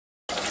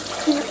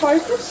Can it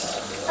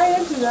focus? I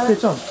am do that. Yeah,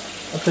 it's on.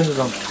 I've turned it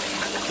on.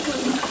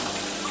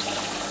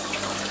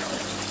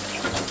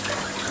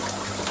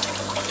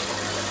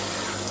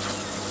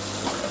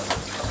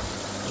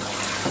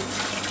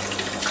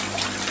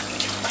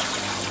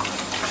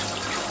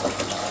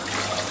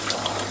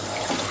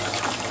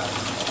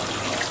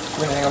 I'm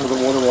going to hang on to the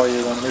water while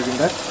you're moving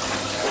back.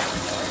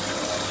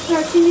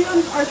 Now, can you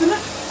open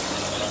it?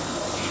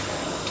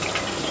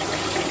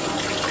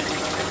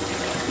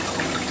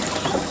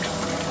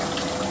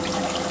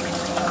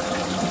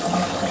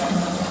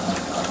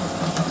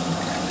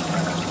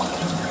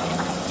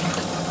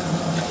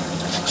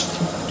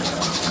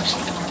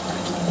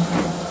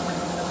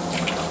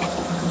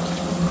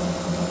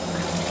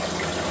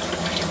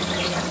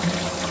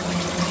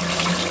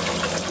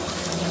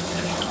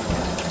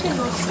 It's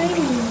not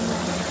staining.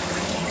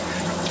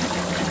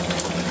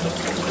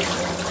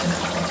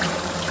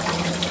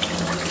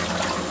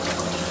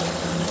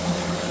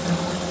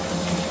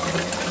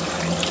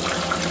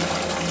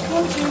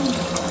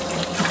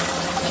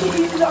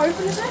 Is it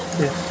open, is it?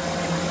 Yeah.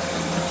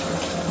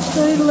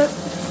 So I need to let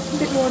a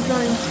bit more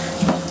drain.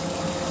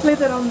 Leave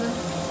that on there.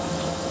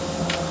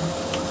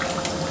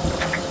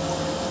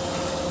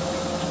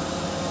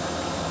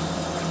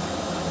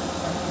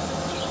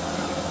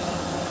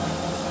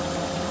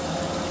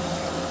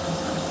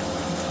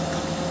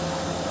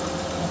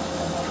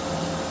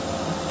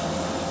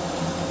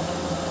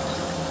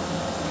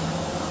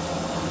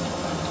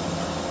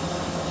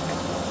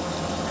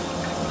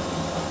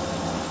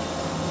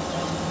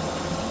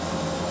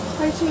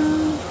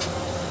 Waiting.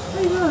 What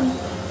are you doing?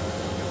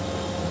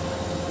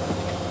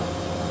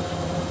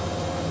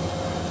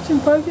 It's in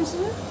focus,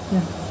 is it?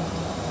 Yeah.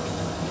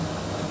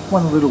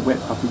 One little wet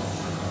puppy.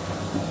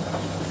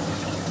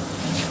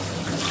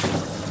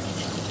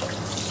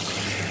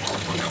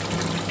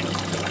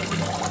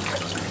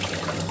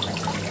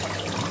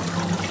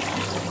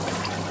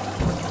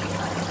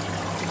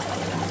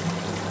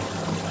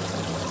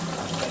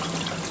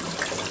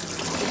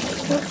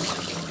 Oops.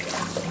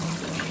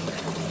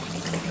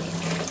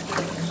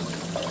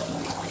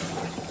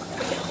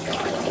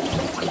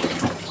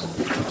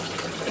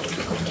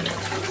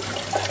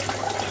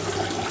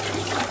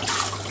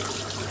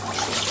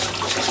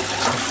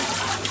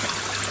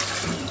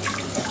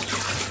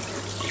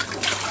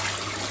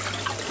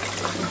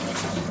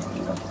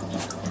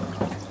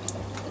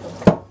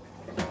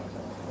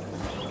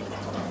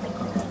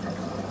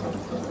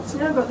 So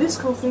now I've got this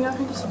cool thing, I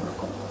can just put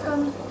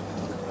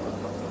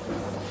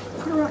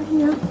it right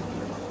here.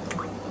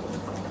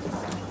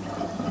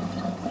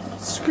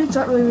 Screws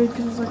out really weird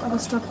because there's like other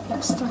stuff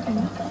stuck in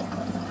it.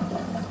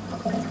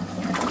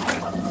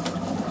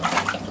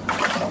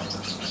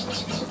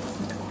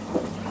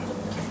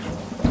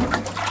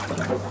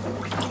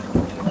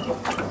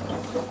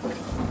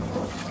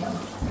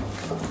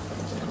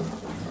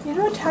 You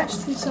know, attach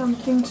this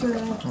thing to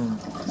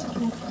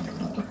something.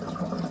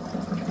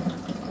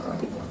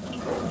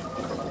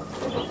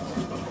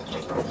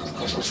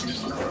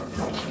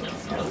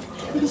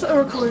 You can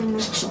start recording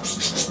this.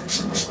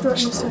 Do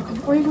it in a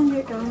second. Or you can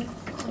get going.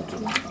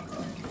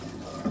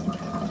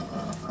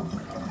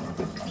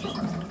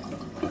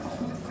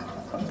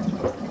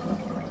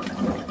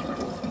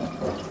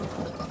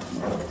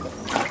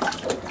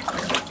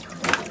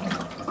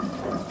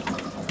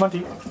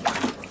 Monty,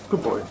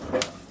 good boy.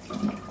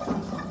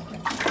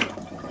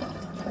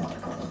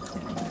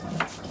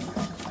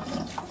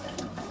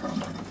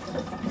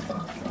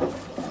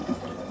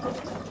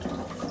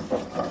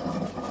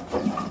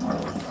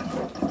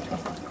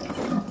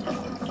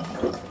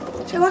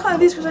 See, I like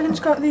this because I can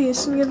just go like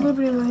this and get a little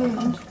bit in my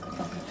hand.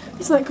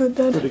 Isn't that good,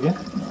 Dad? Do it again.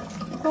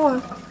 Why?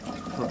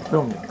 Right,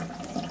 film me.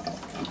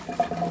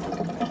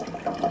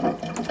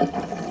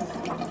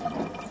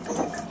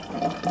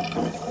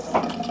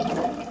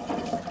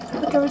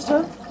 Okay, it's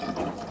done.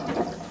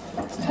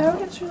 The tail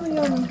gets really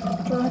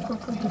dry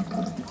quickly.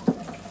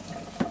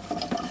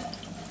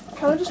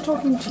 Kind of just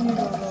talking to you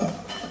right now.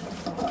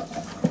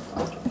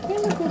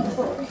 Being a good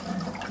boy.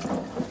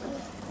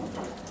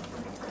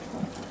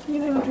 You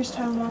can hang onto his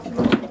tail now if you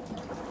want.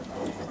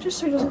 Just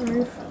so he doesn't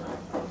move.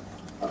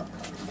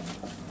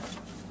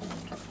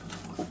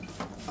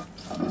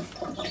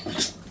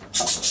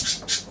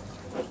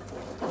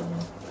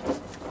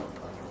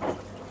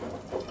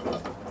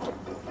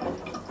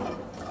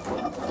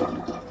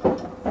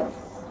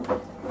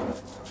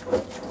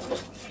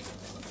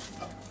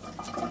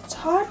 It's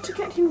hard to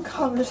get him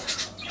covered.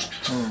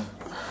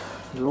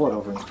 There's a lot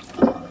of him.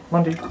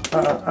 Monty.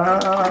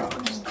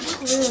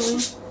 Really?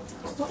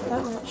 It's not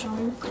that much on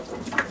him.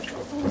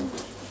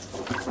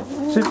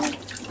 Sit.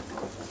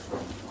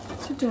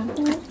 Sit down.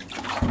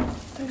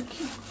 Thank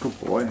you. Good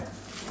boy.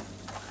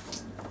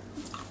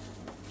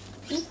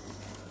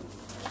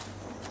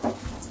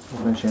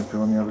 There's no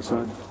shampoo on the other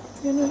side.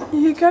 Yeah, no,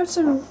 you can grab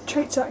some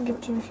treats out and give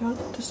it to him if you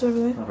want. Just over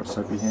there. I've got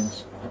soapy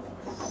hands.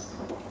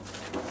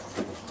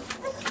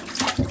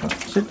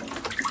 Sit.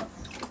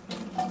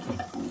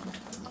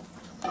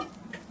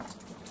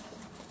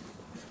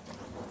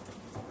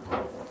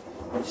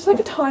 Just like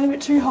a tiny bit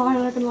too high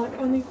and I can like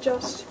only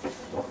just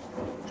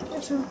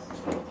get to...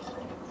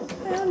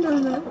 Hey, I'm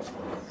doing that.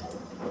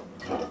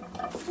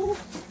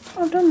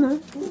 I've done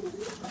that.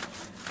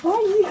 Why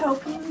are you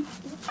helping me?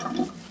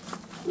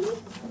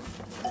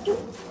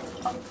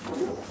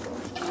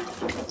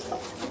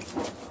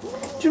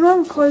 Do you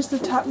want to close the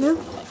tap now?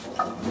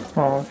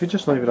 Oh, if you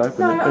just leave it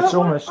open, No, it's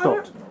almost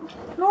stopped.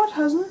 No, it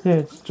hasn't. Yeah,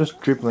 it's just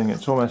dribbling.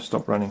 It's almost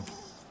stopped running.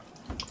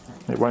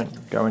 It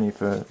won't go any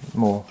for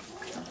more.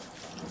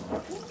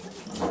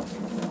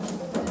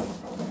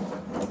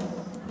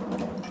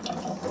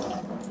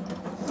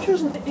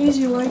 There's an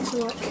easy way to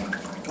like get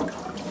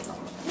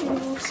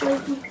more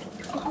sleepy.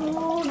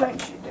 Oh,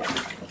 don't you dare.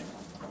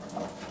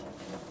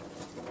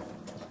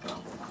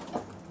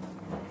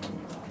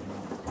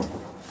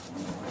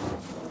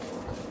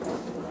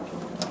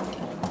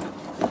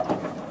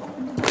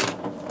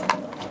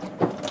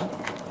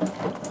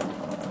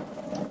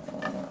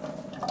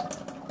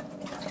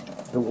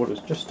 The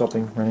water's just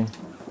stopping running.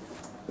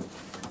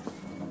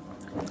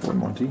 For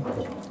Monty.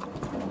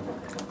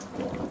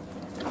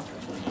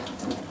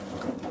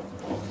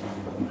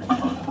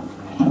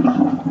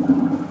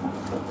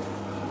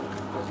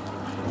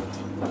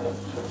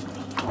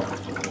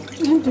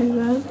 Don't do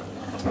that.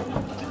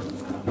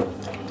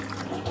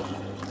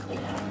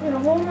 Yeah,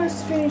 I've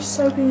almost finished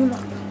soaping him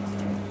up.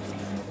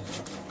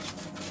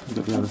 Is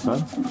it the other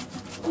side?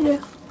 Yeah.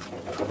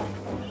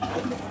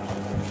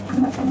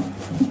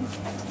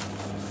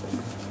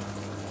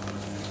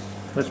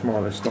 That's more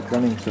or less stopped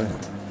running, so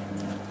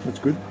that's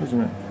good,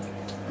 isn't it?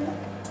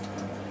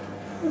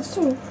 There's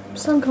still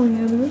sun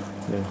coming out of it.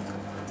 Yeah.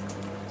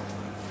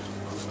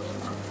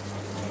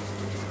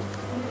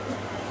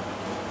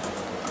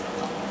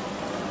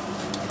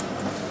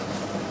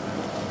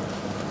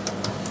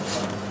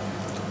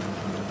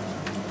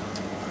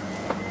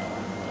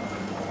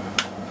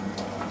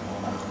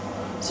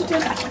 Sit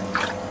down.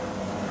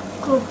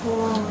 Good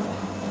boy.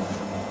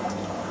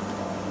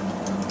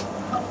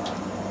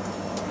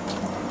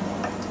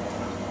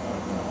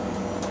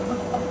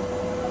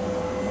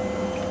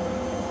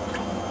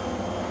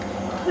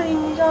 Clean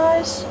you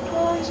guys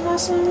while he's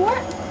nice and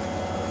wet.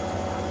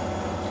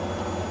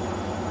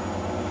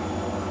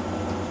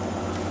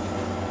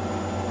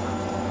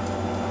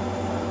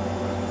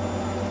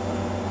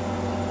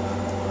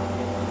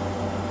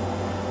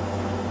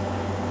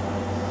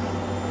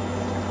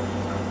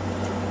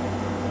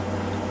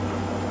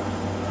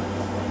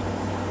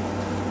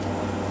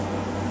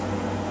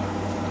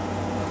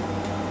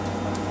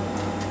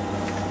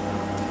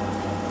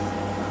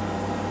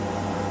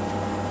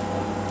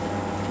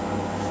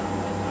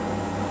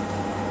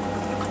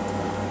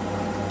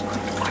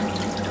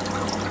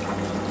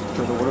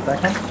 Put the water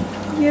back on?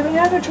 Yeah, but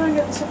now I'm going to try and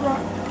get this at the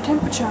right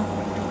temperature.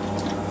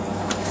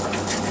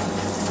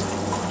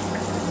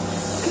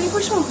 Can you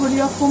push my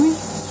hoodie up for me?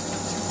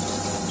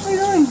 What are you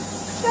doing?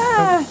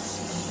 Dad!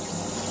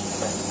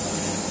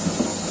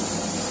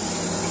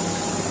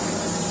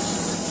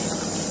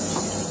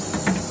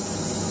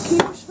 Can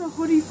you push my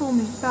hoodie for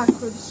me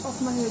backwards off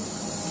my head?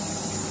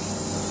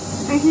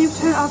 And can you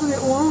turn it up a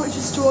bit more, which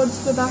is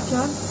towards the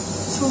backyard?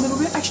 Just a little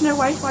bit. Actually, no,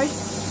 wait.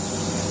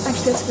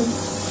 Actually, that's good.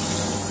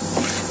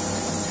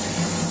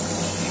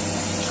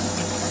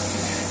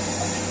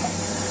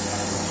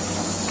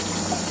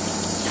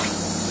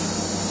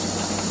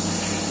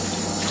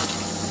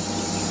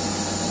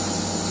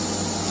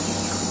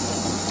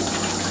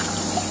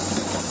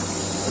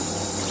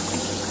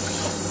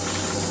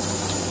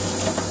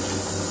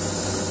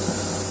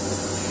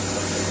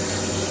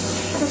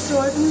 That's still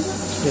open, is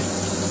it? Yeah.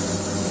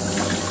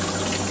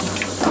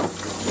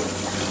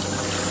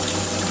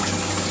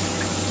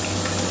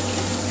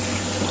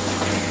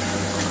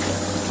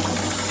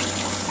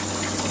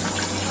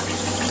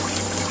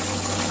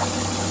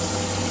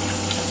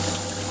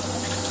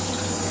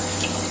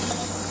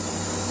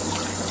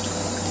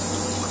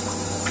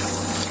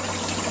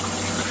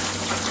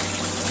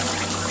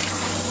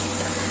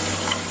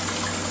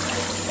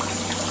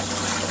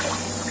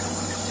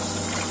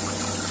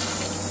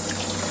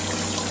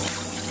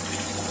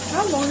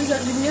 How long is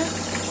that video?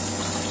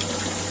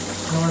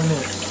 9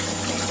 minutes.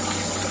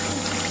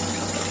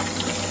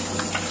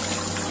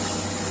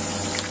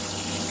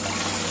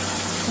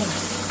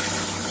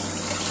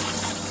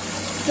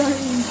 Don't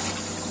you?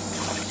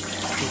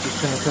 You're just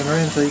going to turn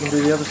around so you can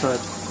do the other side.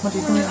 Monty,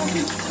 come I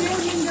here. can feel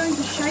him going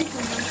to shake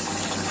on this.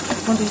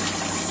 Monty.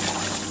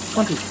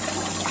 Monty.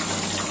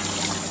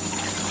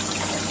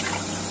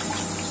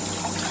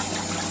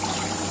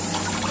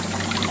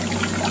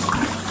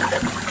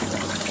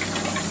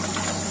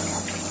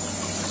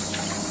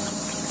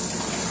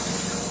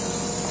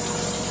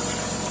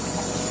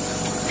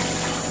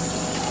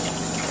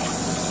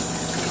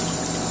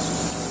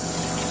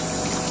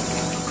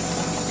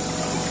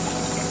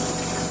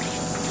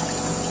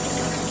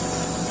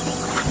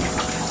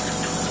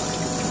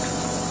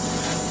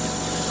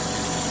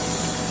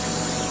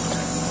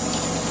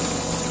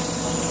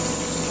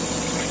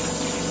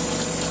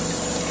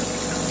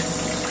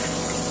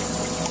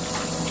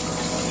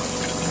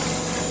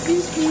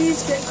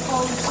 just get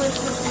cold, so it's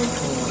not good.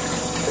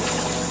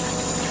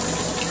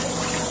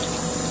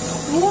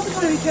 We'll also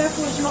got to be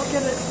careful to not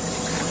get it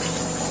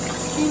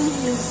in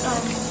his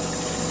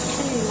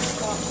ears,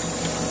 but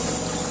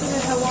you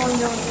know how well you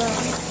know that.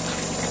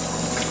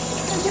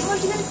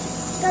 Once you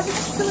get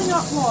it's filling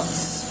up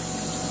lots.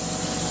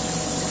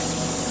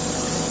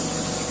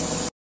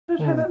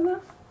 Did I have that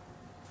enough?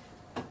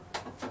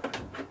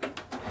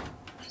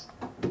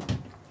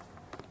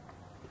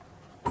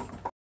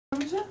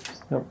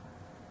 Yep.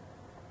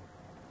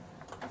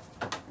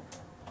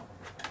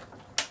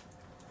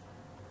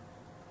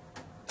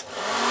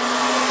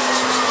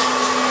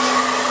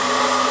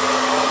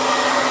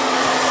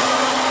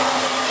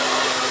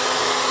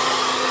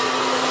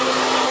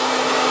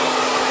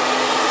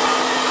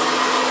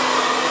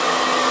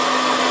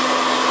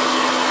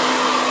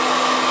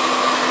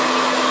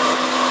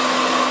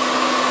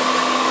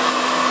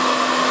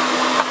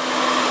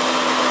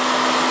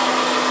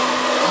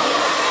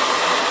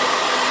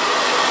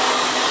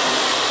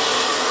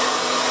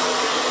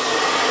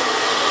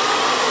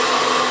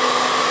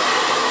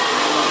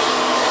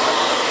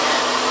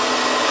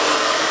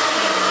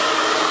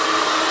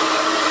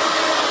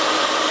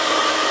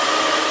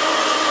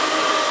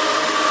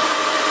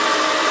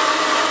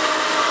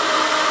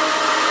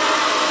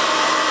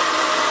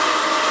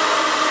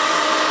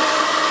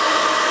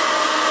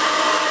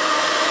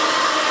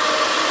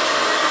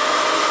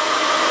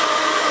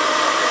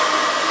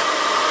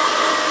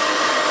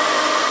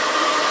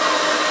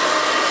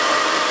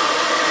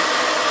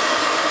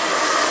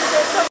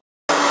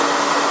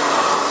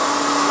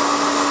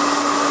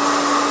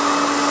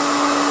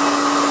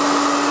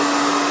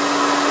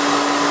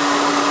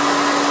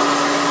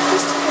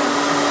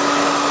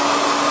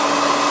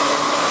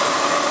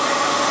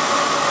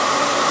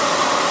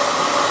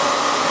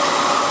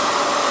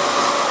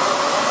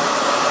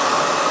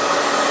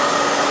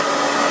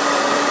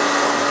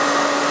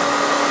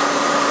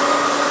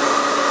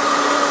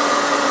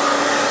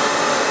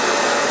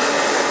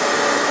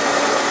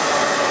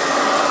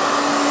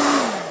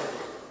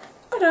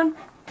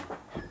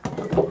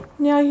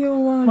 Now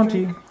you'll want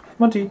Monty,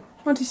 Monty.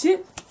 Monty,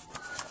 sit.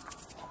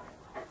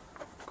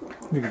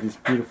 Look at this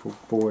beautiful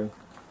boy.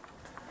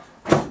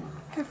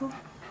 Careful.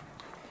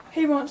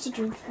 He wants to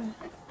drink though.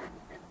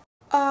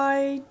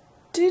 I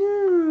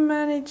didn't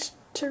manage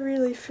to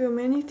really film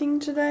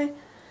anything today.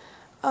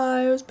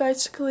 I was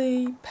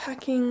basically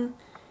packing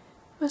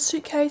my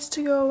suitcase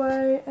to go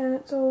away, and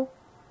it's all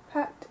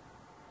packed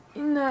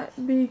in that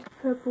big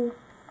purple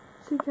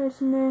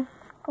suitcase in there.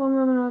 All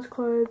my nice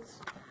clothes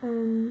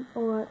and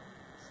all that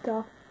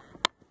stuff.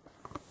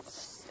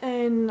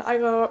 And I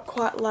got up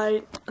quite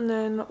late and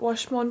then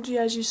washed Monty,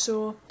 as you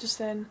saw just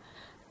then,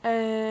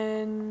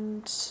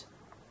 and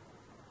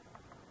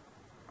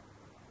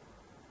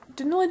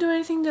didn't really do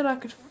anything that I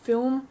could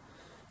film,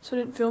 so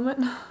I didn't film it.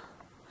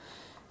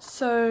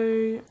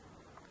 So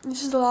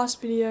this is the last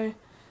video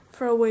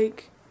for a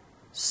week,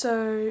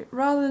 so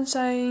rather than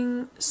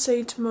saying see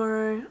you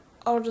tomorrow,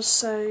 I'll just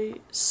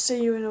say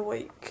see you in a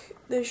week.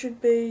 There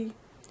should be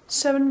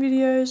 7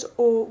 videos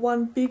or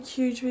one big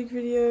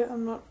video,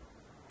 I'm not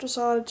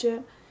decided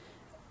yet,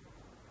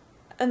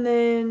 and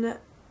then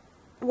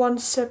one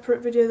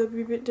separate video that'll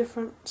be a bit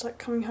different. It's like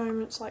coming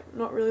home, it's like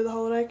not really the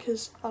holiday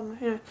because I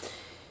don't know,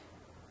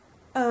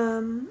 you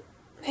know.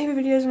 Heap of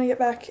videos when I get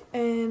back,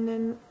 and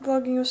then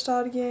vlogging will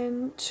start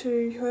again.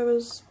 To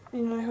whoever's,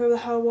 you know, whoever the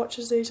hell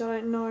watches these, I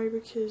don't know,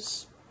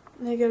 because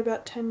they get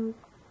about 10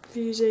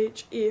 views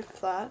each, if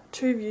that,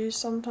 2 views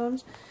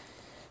sometimes.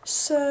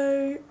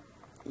 So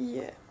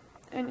yeah,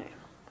 anyway,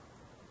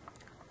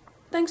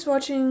 thanks for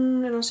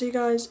watching, and I'll see you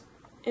guys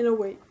in a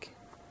week.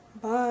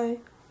 Bye.